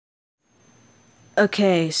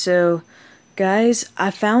Okay, so guys,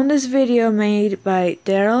 I found this video made by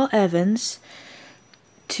Daryl Evans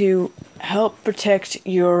to help protect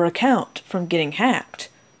your account from getting hacked.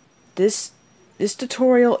 This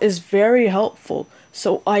tutorial is very helpful.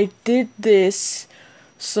 So I did this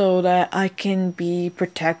so that I can be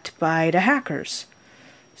protected by the hackers.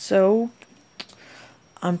 So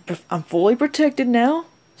I'm fully protected now.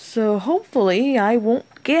 So hopefully I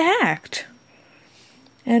won't get hacked.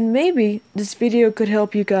 And maybe this video could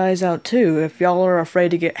help you guys out too. If y'all are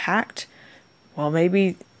afraid to get hacked, well,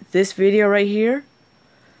 maybe this video right here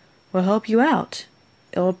will help you out.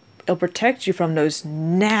 It'll protect you from those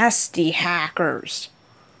nasty hackers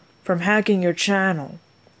from hacking your channel.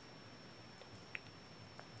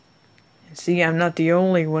 And see, I'm not the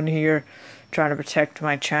only one here trying to protect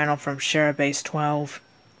my channel from ShareBase12,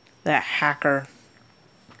 that hacker.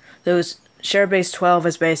 ShareBase12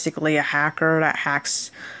 is basically a hacker that hacks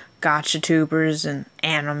gotcha-tubers and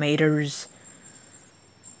animators.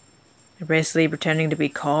 They're basically pretending to be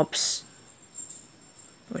cops,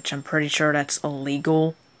 which I'm pretty sure that's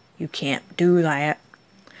illegal. You can't do that.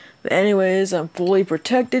 But anyways, I'm fully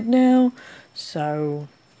protected now, so...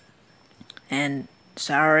 And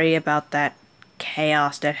sorry about that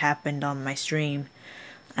chaos that happened on my stream.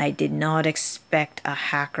 I did not expect a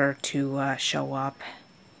hacker to show up,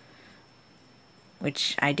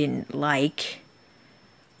 which I didn't like.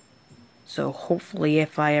 So hopefully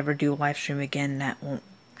if I ever do live stream again, that won't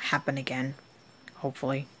happen again.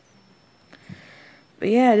 Hopefully. But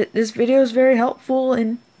yeah, this video is very helpful,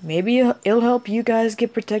 and maybe it'll help you guys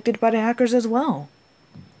get protected by the hackers as well.